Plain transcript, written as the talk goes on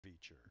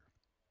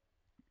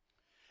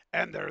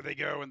And there they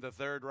go in the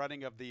third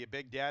running of the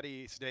Big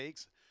Daddy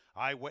Stakes.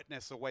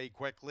 Eyewitness away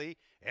quickly,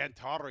 and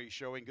Tawdry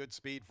showing good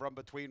speed from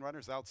between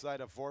runners outside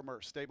of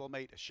former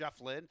stablemate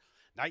Shefflin.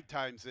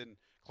 Nighttime's in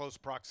close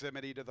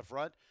proximity to the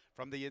front.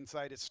 From the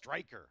inside is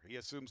Striker. He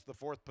assumes the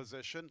fourth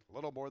position, a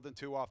little more than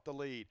 2 off the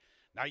lead.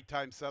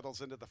 Nighttime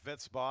settles into the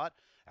fifth spot.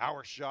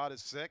 Our Shot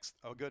is sixth,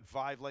 a good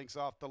 5 lengths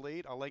off the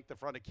lead. A length in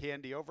front of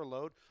Candy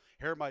Overload.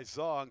 Hear My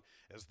Song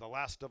is the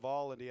last of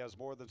all, and he has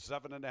more than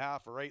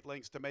 7.5 or 8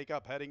 lengths to make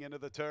up heading into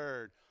the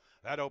turn.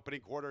 That opening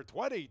quarter,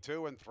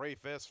 22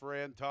 3/5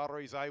 for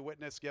Tawdry's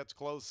Eyewitness gets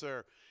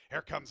closer.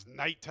 Here comes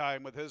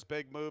Nighttime with his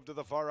big move to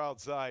the far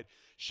outside.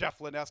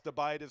 Shefflin has to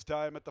bide his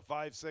time at the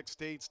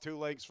 5/16, 2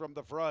 lengths from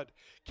the front.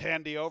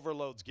 Candy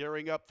Overloads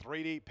gearing up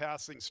 3D,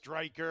 passing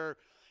Striker.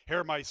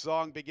 Hear My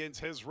Song begins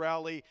his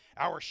rally.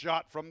 Our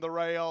Shot from the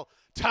rail.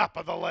 Top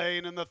of the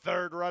lane in the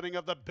third running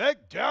of the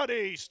Big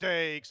Daddy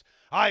Stakes.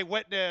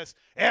 Eyewitness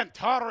and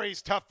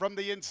Tawdry's tough from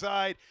the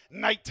inside.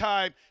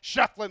 Nighttime.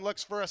 Shefflin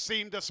looks for a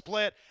seam to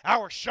split.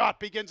 Our Shot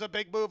begins a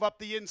big move up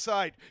the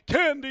inside.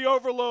 Candy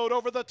Overload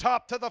over the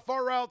top to the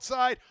far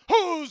outside.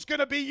 Who's going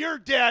to be your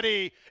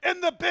daddy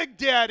in the Big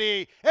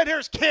Daddy? And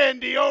here's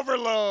Candy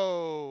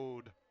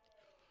Overload.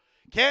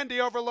 Candy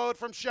Overload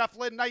from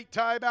Shefflin,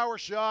 Nighttime, Our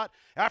Shot.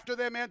 After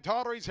them,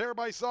 Tawdry's Hear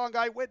My Song,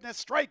 Eyewitness,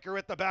 Striker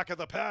at the back of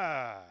the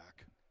pack.